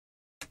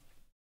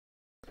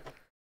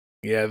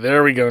Yeah,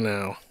 there we go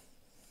now.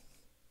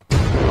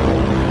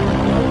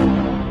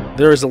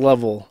 There is a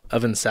level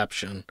of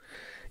inception.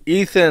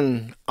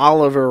 Ethan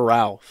Oliver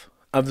Ralph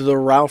of the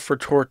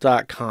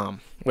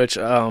RalphRetort.com, which,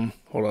 hold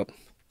up.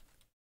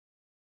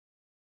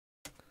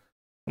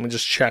 Let me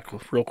just check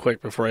real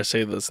quick before I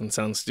say this and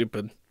sound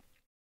stupid.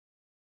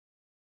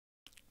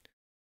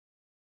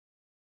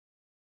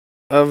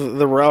 Of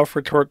the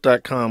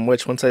RalphRetort.com,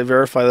 which, once I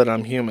verify that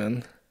I'm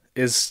human,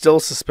 is still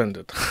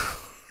suspended.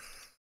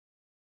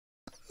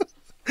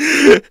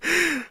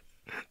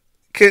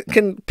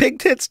 Can Pig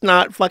Tits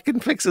not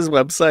fucking fix his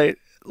website?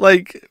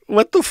 Like,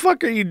 what the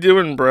fuck are you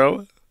doing,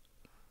 bro?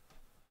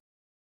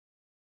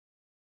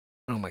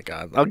 Oh my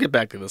god. I'll get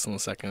back to this in a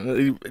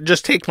second.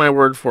 Just take my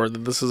word for it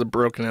that this is a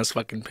broken ass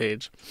fucking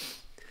page.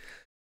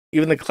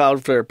 Even the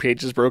Cloudflare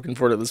page is broken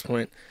for it at this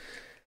point.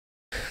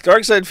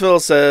 Darkside Phil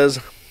says,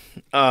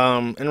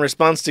 in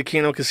response to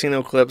Kino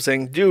Casino clip,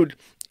 saying, dude,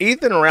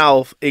 Ethan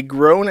Ralph, a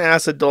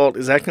grown-ass adult,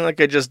 is acting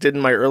like I just did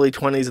in my early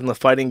 20s in the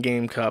Fighting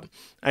Game Cup.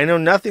 I know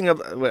nothing of...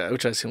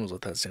 Which I assume is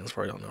what that stands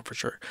for. I don't know for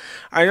sure.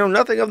 I know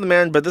nothing of the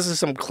man, but this is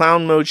some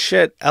clown mode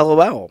shit.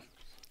 LOL.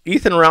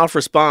 Ethan Ralph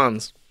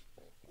responds,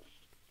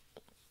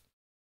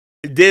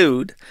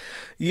 dude,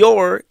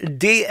 you're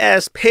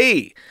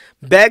DSP,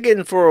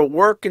 begging for a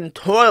working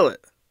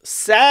toilet.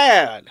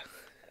 Sad.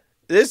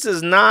 This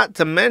is not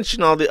to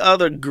mention all the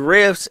other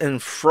grifts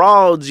and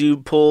frauds you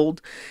pulled.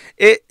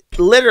 It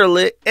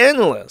literally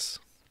endless.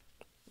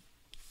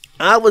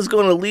 I was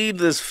going to leave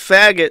this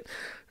faggot.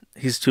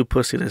 He's too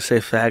pussy to say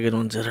faggot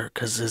on Twitter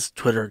because his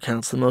Twitter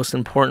account's the most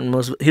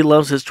important. He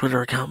loves his Twitter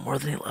account more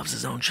than he loves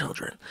his own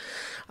children.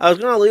 I was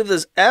going to leave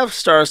this F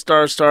star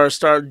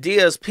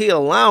DSP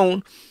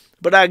alone,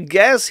 but I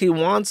guess he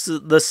wants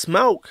the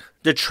smoke.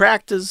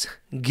 Detractors,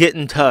 get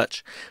in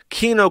touch.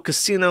 Kino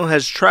Casino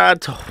has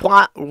tried to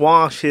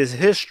whitewash his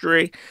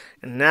history,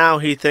 and now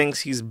he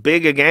thinks he's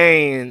big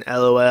again,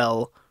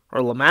 LOL. Or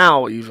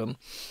Lamau, even.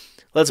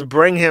 Let's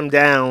bring him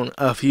down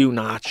a few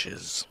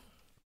notches.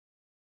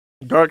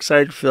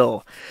 Darkside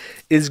Phil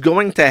is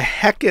going to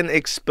heckin'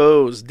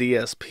 expose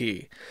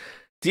DSP.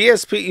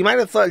 DSP, you might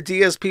have thought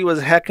DSP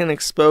was heckin'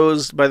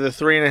 exposed by the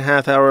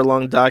 3.5 hour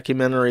long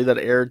documentary that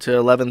aired to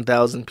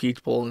 11,000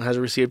 people and has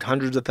received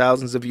hundreds of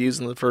thousands of views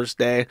in the first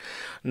day.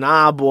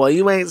 Nah, boy,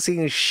 you ain't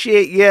seen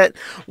shit yet.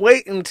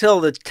 Wait until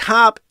the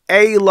top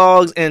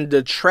A-logs and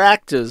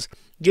detractors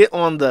get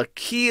on the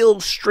Kill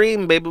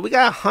stream, baby. We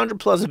got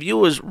 100+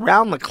 viewers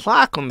round the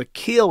clock on the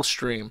Kill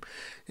stream.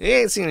 You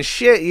ain't seen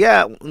shit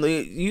yet.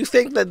 You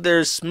think that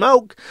there's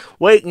smoke?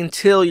 Wait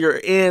until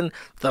you're in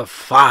the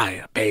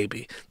fire,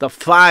 baby. The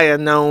fire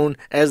known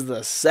as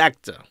the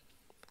sector.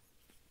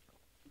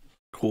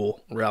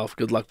 Cool, Ralph.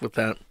 Good luck with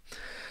that.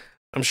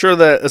 I'm sure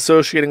that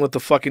associating with the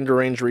fucking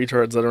deranged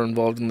retards that are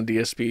involved in the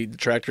DSP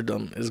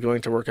detractordom is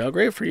going to work out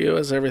great for you,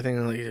 as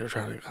everything that you're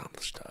trying to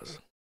accomplish does.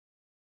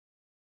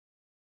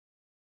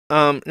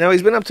 Now,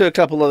 he's been up to a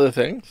couple other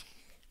things,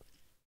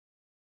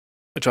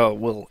 which I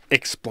will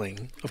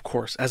explain, of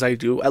course, as I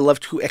do. I love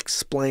to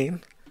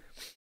explain.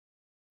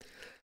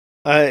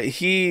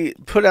 He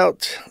put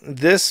out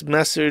this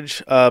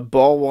message,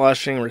 ball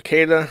washing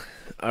Ricada.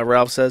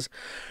 Ralph says,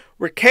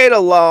 Ricada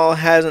Law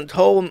hasn't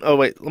told... Oh,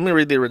 wait, let me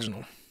read the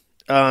original.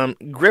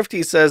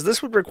 Grifty says,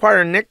 this would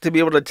require Nick to be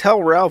able to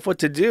tell Ralph what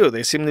to do.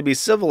 They seem to be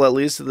civil, at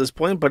least at this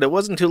point, but it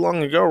wasn't too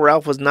long ago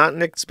Ralph was not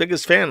Nick's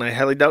biggest fan. I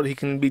highly doubt he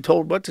can be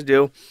told what to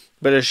do,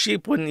 but a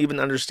sheep wouldn't even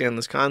understand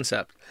this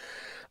concept.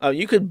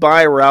 You could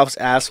buy Ralph's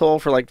asshole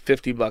for like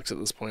 $50 at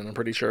this point, I'm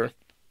pretty sure.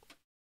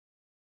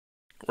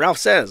 Ralph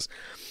says,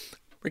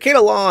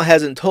 Ricada Law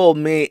hasn't told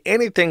me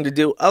anything to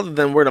do other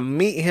than where to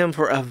meet him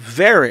for a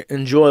very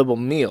enjoyable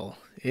meal.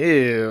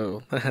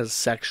 Ew, that has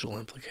sexual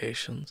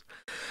implications.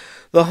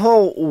 The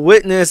whole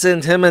witness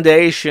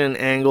intimidation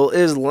angle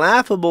is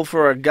laughable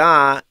for a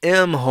guy,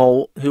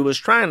 Imholte, who was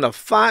trying to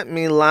fight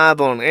me live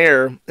on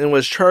air and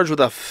was charged with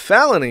a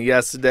felony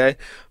yesterday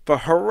for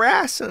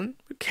harassing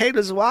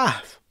Ricada's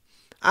wife.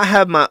 I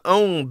have my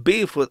own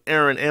beef with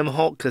Aaron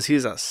Imholte because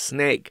he's a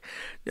snake.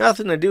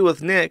 Nothing to do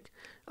with Nick.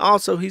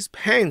 Also, he's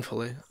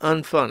painfully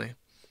unfunny.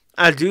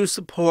 I do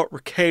support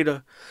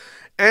Ricada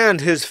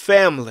and his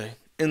family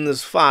in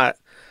this fight,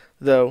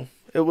 though.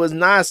 It was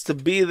nice to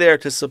be there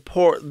to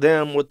support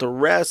them with the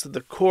rest of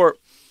the court,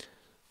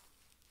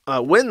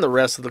 when the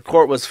rest of the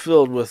court was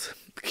filled with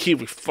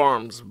Kiwi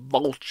Farms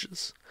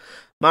vultures,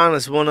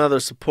 minus one other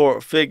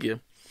support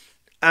figure.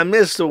 I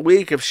missed a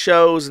week of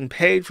shows and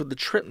paid for the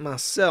trip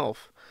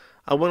myself.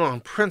 I went on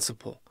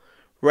principle,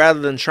 rather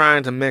than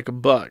trying to make a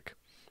buck.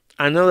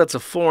 I know that's a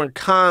foreign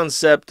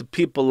concept to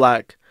people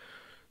like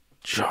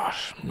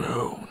Josh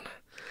Moon,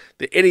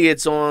 the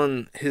idiots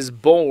on his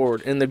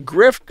board, and the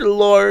grifter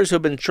lawyers who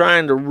have been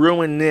trying to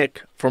ruin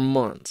Nick for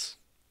months.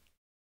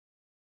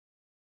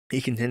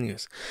 He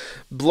continues.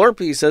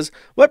 Blurpy says,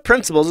 what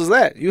principles is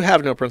that? You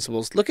have no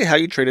principles. Look at how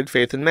you traded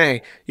Faith in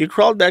May. You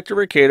crawled back to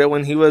Ricada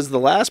when he was the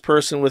last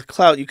person with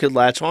clout you could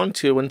latch on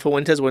to when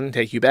Fuentes wouldn't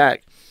take you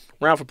back.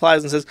 Ralph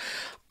replies and says,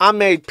 I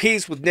made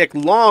peace with Nick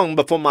long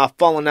before my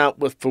falling out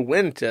with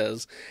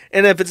Fuentes.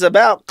 And if it's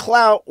about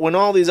clout when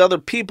all these other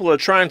people are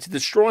trying to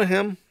destroy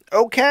him,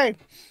 okay.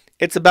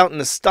 It's about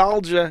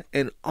nostalgia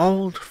and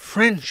old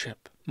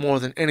friendship more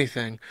than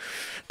anything.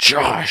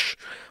 Josh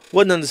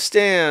wouldn't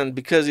understand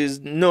because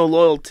he's no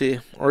loyalty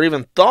or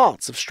even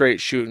thoughts of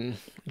straight shooting.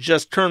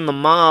 Just turn the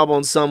mob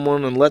on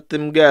someone and let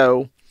them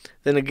go.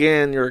 Then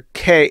again, you're a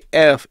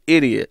KF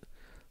idiot.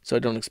 So I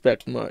don't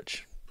expect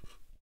much.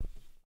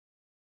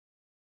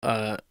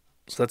 So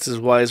that's his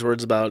wise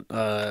words about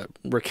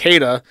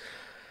Rekieta.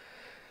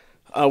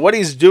 What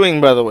he's doing,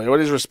 by the way, what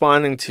he's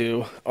responding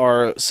to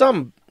are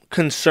some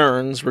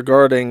concerns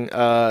regarding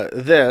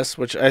this,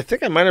 which I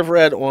think I might have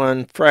read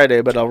on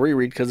Friday, but I'll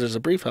reread because there's a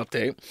brief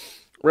update.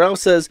 Ralph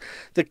says,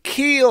 the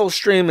Keel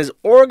stream is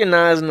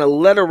organizing a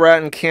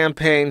letter-writing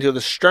campaign to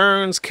the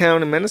Stearns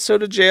County,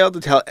 Minnesota jail to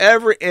tell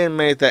every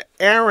inmate that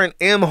Aaron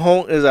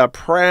Imholte is a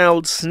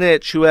proud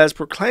snitch who has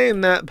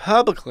proclaimed that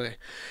publicly.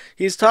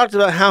 He's talked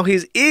about how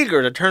he's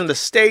eager to turn the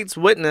state's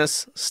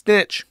witness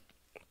snitch.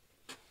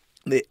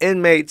 The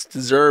inmates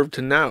deserve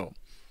to know.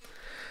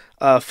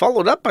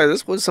 Followed up by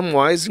this was some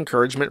wise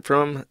encouragement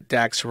from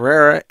Dax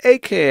Herrera,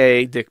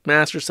 a.k.a. Dick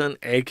Masterson,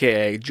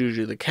 a.k.a.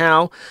 Juju the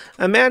Cow,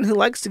 a man who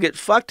likes to get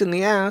fucked in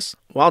the ass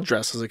while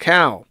dressed as a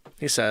cow.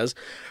 He says,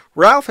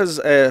 Ralph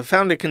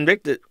found a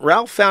convicted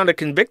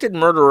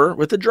murderer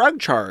with a drug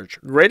charge.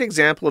 Great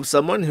example of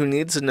someone who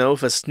needs to know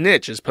if a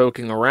snitch is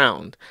poking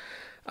around.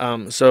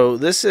 So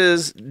this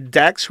is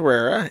Dax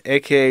Herrera,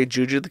 a.k.a.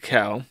 Juju the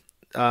Cow,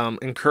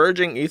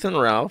 encouraging Ethan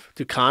Ralph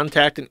to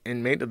contact an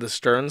inmate of the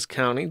Stearns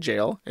County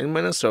Jail in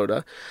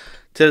Minnesota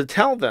to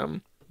tell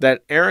them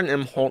that Aaron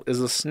Imholte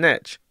is a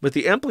snitch, with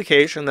the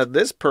implication that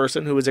this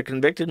person who is a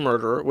convicted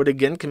murderer would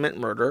again commit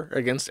murder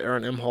against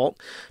Aaron Imholte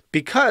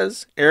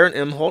because Aaron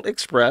Imholte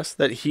expressed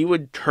that he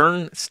would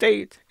turn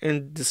state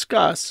and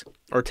discuss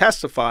or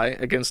testify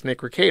against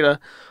Nick Rekieta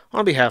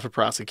on behalf of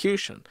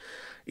prosecution.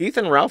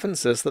 Ethan Ralph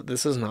insists that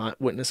this is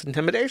not witness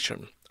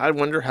intimidation. I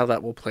wonder how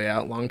that will play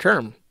out long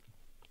term.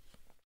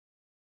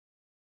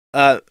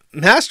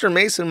 Master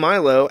Mason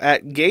Milo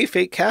at Gay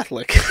Fake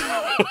Catholic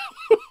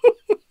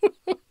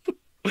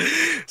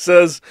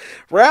says,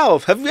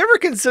 Ralph, have you ever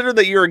considered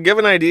that you are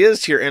giving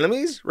ideas to your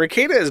enemies?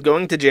 Rekieta is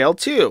going to jail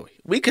too.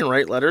 We can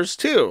write letters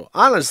too.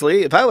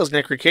 Honestly, if I was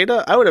Nick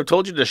Rekieta, I would have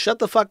told you to shut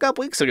the fuck up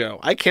weeks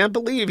ago. I can't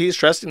believe he's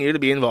trusting you to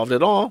be involved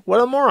at all.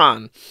 What a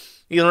moron.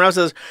 Ethan Ralph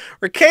says,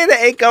 Rekieta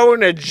ain't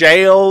going to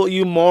jail,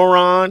 you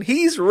moron.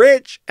 He's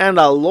rich and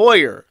a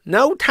lawyer.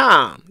 No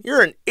time.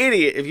 You're an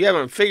idiot if you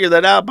haven't figured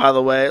that out, by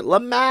the way.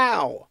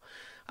 Lamau.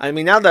 I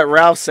mean, now that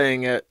Ralph's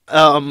saying it,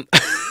 I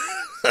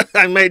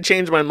might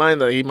change my mind,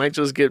 though. He might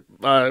just get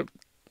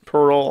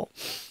parole.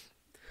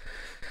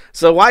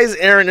 So why is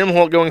Aaron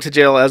Imholte going to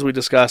jail? As we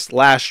discussed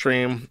last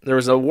stream, there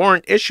was a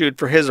warrant issued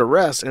for his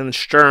arrest in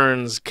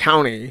Stearns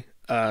County,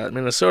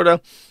 Minnesota,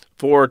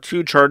 for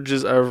 2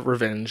 charges of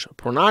revenge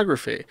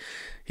pornography.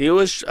 He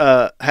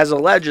has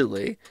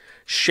allegedly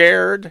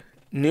shared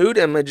nude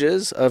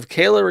images of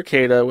Kayla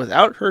Rekieta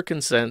without her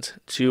consent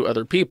to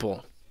other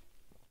people.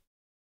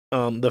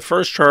 The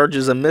first charge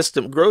is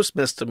a gross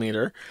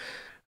misdemeanor,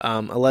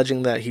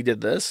 alleging that he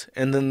did this.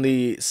 And then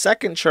the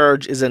second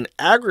charge is an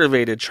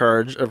aggravated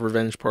charge of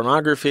revenge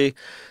pornography,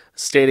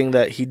 stating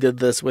that he did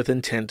this with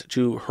intent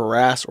to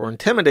harass or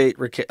intimidate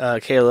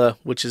Kayla,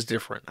 which is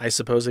different. I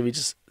suppose if you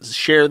just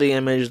share the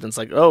image, then it's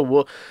like, oh,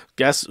 well,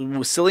 guess,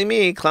 silly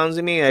me,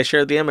 clownsy me, I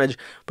shared the image.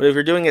 But if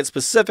you're doing it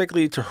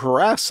specifically to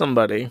harass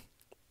somebody,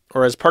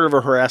 or as part of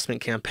a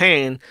harassment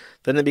campaign,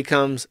 then it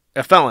becomes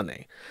a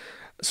felony.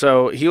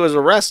 So he was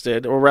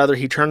arrested, or rather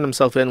he turned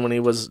himself in when he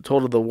was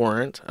told of the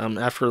warrant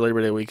after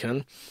Labor Day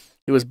weekend.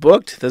 He was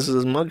booked. This is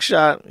his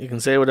mugshot. You can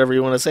say whatever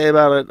you want to say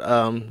about it.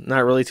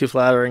 Not really too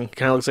flattering.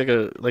 Kind of looks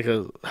like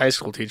a high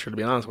school teacher, to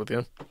be honest with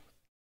you.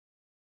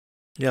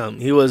 Yeah,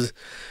 he was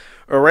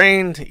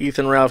arraigned.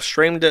 Ethan Ralph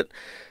streamed it,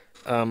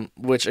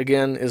 which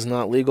again is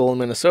not legal in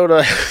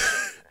Minnesota.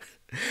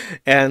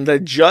 And the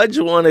judge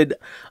wanted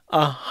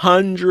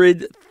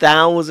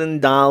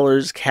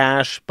 $100,000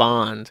 cash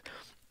bond.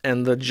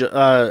 And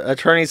the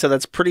attorney said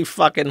that's pretty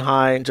fucking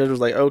high. And the judge was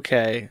like,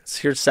 okay,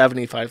 here's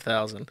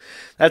 $75,000.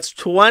 That's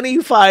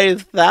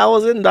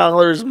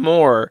 $25,000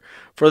 more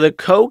for the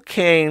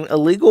cocaine,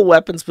 illegal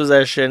weapons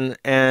possession,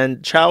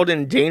 and child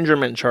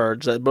endangerment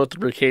charge that both the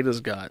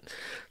Requetas got.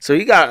 So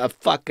he got a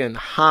fucking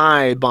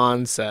high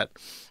bond set.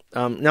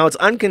 Now it's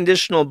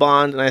unconditional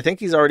bond, and I think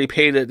he's already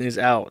paid it and he's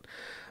out.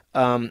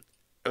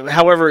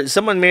 However,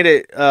 someone made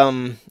it.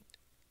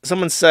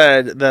 Someone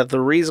said that the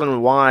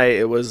reason why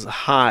it was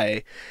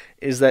high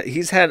is that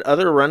he's had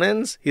other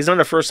run-ins. He's not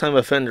a first-time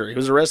offender. He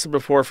was arrested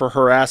before for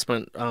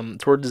harassment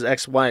towards his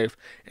ex-wife,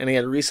 and he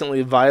had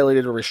recently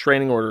violated a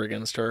restraining order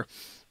against her.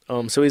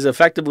 So he's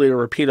effectively a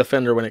repeat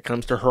offender when it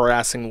comes to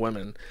harassing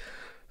women.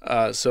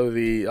 That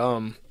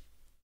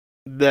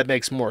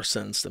makes more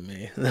sense to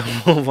me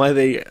why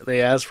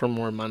they ask for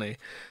more money.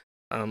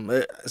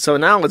 So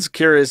now it's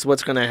curious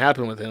what's going to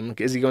happen with him.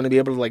 Is he going to be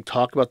able to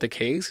talk about the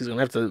case? He's going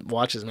to have to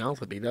watch his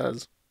mouth if he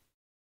does.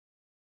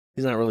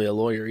 He's not really a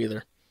lawyer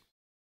either.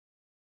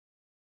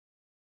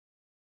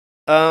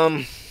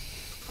 Um,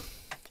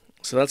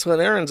 so that's what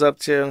Aaron's up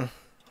to.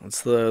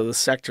 That's the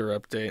sector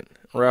update.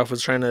 Ralph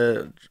was trying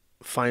to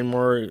find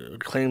more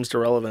claims to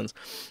relevance.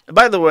 And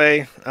by the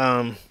way,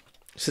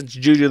 since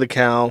Juju the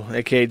cow,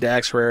 aka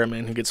Dax Rare, a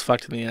man who gets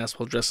fucked in the ass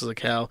while dressed as a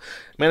cow,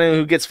 a man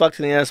who gets fucked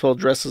in the ass while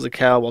dressed as a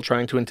cow while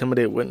trying to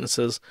intimidate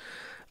witnesses,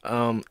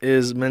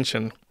 is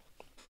mentioned.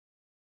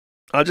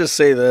 I'll just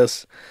say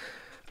this.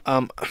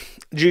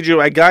 Juju,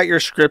 I got your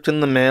script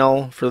in the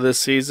mail for this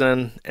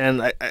season,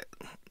 and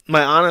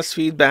my honest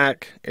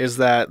feedback is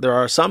that there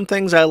are some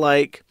things I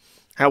like.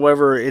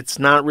 However, it's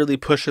not really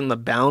pushing the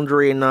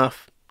boundary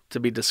enough to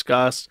be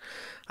discussed.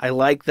 I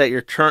like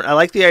that I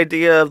like the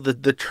idea of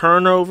the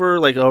turnover.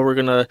 Like, oh, we're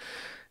gonna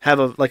have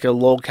a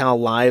locale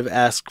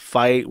live-esque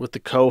fight with the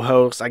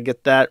co-host. I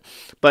get that,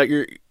 but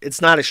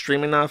it's not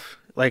extreme enough.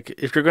 Like,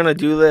 if you're gonna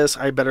do this,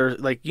 I better,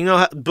 like,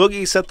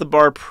 Boogie set the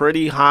bar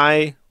pretty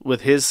high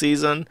with his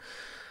season.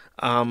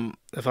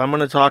 If I'm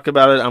gonna talk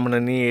about it, I'm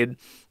gonna need.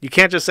 You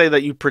can't just say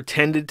that you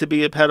pretended to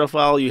be a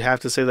pedophile. You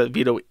have to say that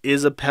Vito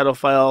is a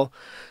pedophile.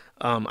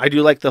 I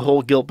do like the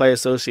whole guilt by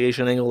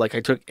association angle. Like, I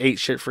took 8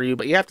 shit for you,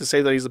 but you have to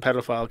say that he's a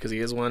pedophile because he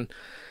is one.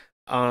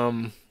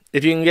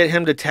 If you can get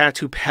him to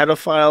tattoo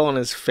pedophile on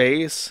his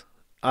face,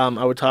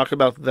 I would talk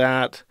about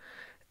that.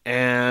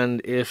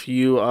 And if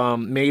you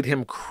made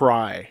him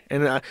cry,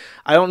 and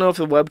I don't know if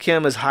the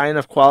webcam is high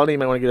enough quality. You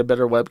might want to get a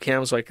better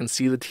webcam so I can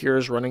see the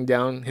tears running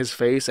down his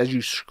face as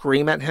you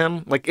scream at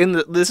him. Like,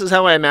 this is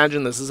how I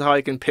imagine this. This is how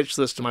I can pitch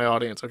this to my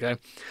audience. Okay,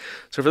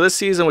 so for this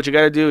season, what you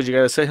got to do is you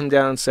got to sit him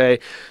down and say,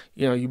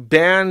 you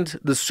banned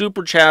the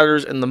super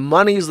chatters and the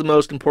money's the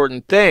most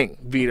important thing,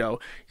 Vito.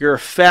 You're a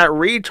fat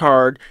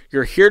retard.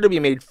 You're here to be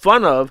made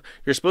fun of.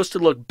 You're supposed to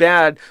look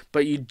bad,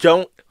 but you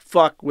don't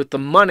fuck with the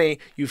money,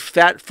 you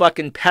fat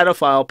fucking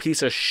pedophile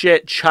piece of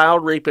shit,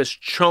 child rapist,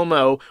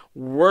 chomo,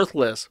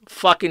 worthless,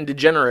 fucking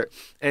degenerate.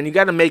 And you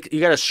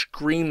gotta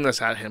scream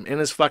this at him in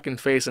his fucking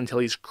face until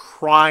he's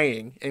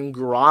crying and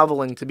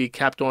groveling to be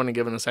kept on and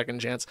given a second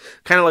chance.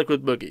 Kind of like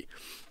with Boogie.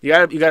 You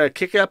gotta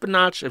kick it up a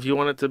notch if you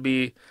want it to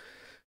be,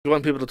 you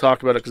want people to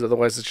talk about it, because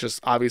otherwise it's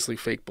just obviously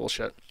fake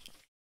bullshit.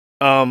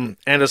 And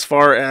as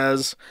far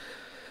as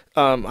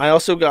I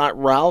also got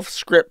Ralph's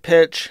script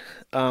pitch.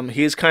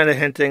 He's kind of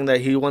hinting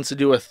that he wants to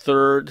do a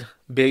third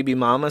baby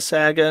mama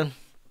saga.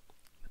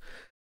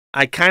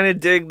 I kind of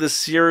dig the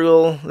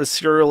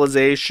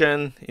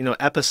serialization,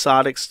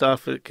 episodic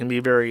stuff. It can be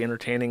very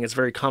entertaining. It's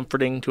very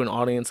comforting to an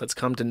audience that's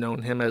come to know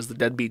him as the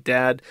deadbeat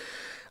dad.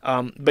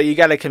 But you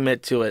got to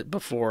commit to it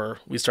before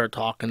we start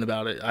talking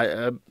about it.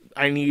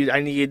 I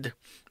need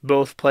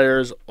both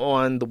players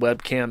on the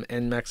webcam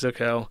in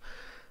Mexico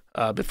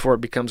before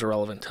it becomes a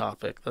relevant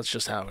topic. That's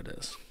just how it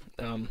is.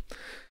 As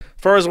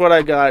far as what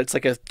I got, it's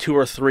like a 2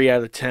 or 3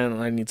 out of 10,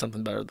 and I need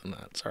something better than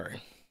that.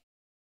 Sorry.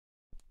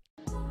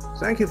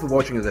 Thank you for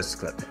watching this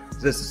clip.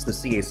 This is the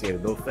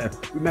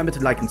CAC. Remember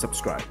to like and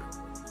subscribe.